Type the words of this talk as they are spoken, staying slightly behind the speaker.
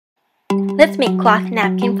Let's make cloth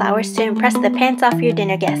napkin flowers to impress the pants off your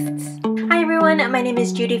dinner guests. Hi everyone, my name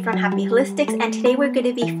is Judy from Happy Holistics, and today we're going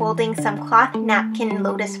to be folding some cloth napkin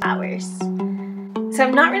lotus flowers. So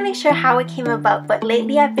I'm not really sure how it came about, but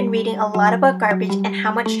lately I've been reading a lot about garbage and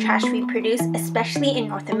how much trash we produce, especially in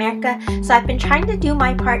North America, so I've been trying to do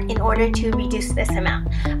my part in order to reduce this amount.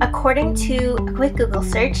 According to a quick Google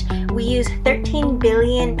search, we use 13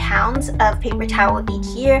 billion pounds of paper towel each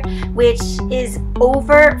year, which is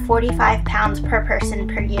over 45 pounds per person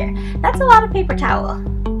per year. That's a lot of paper towel.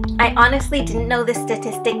 I honestly didn't know this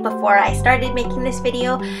statistic before I started making this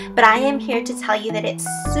video, but I am here to tell you that it's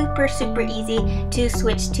super easy to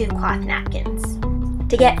switch to cloth napkins.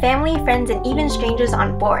 To get family, friends, and even strangers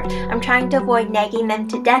on board, I'm trying to avoid nagging them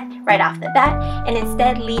to death right off the bat and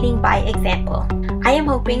instead leading by example. I am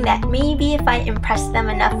hoping that maybe if I impress them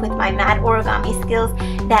enough with my mad origami skills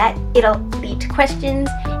that it'll lead to questions,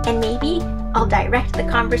 and maybe I'll direct the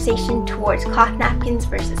conversation towards cloth napkins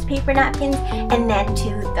versus paper napkins, and then to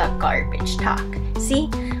the garbage talk. See?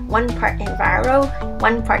 One part enviro,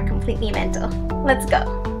 one part completely mental. Let's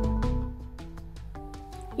go.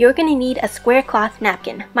 You're going to need a square cloth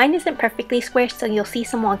napkin. Mine isn't perfectly square, so you'll see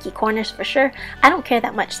some wonky corners for sure. I don't care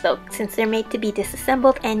that much though, since they're made to be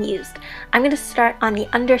disassembled and used. I'm going to start on the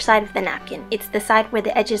underside of the napkin. It's the side where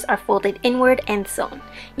the edges are folded inward and sewn.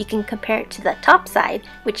 You can compare it to the top side,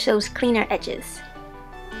 which shows cleaner edges.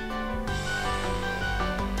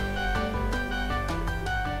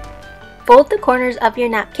 Fold the corners of your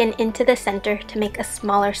napkin into the center to make a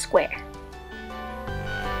smaller square.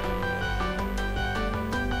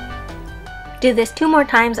 Do this 2 more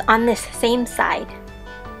times on this same side.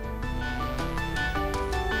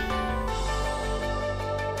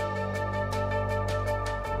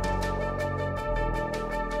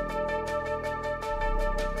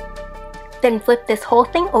 Then flip this whole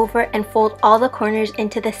thing over and fold all the corners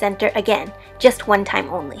into the center again, just 1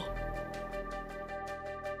 time only.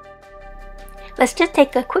 Let's just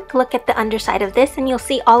take a quick look at the underside of this, and you'll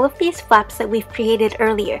see all of these flaps that we've created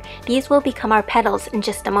earlier. These will become our petals in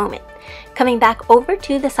just a moment. Coming back over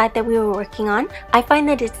to the side that we were working on, I find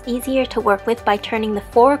that it's easier to work with by turning the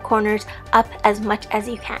 4 corners up as much as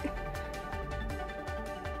you can.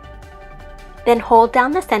 Then hold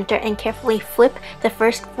down the center and carefully flip the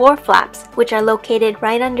first 4 flaps, which are located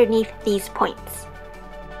right underneath these points.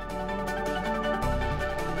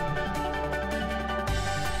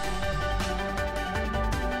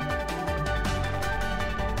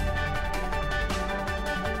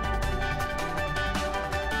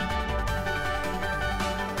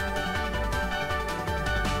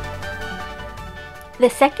 The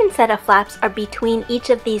second set of flaps are between each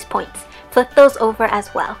of these points. Flip those over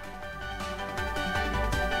as well.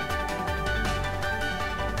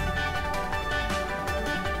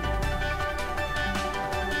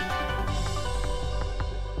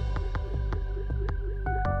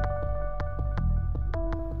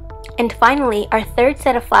 And finally, our third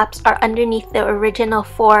set of flaps are underneath the original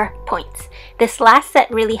 4 points. This last set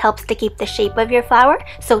really helps to keep the shape of your flower,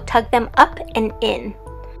 so tug them up and in.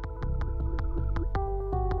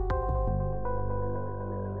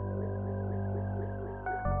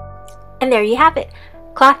 And there you have it,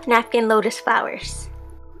 cloth napkin lotus flowers.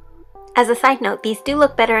 As a side note, these do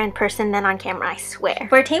look better in person than on camera, I swear.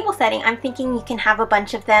 For a table setting, I'm thinking you can have a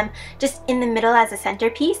bunch of them just in the middle as a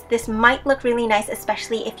centerpiece. This might look really nice,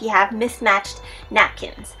 especially if you have mismatched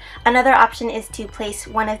napkins. Another option is to place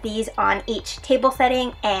one of these on each table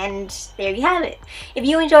setting, and there you have it. If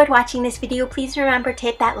you enjoyed watching this video, please remember to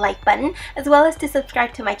hit that like button, as well as to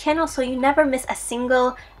subscribe to my channel so you never miss a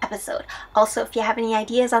single episode. Also, if you have any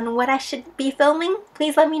ideas on what I should be filming,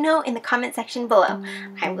 please let me know in the comment section below.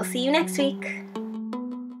 I will see you next week.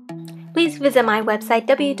 Please visit my website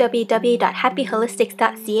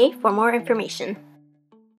www.happyholistics.ca for more information.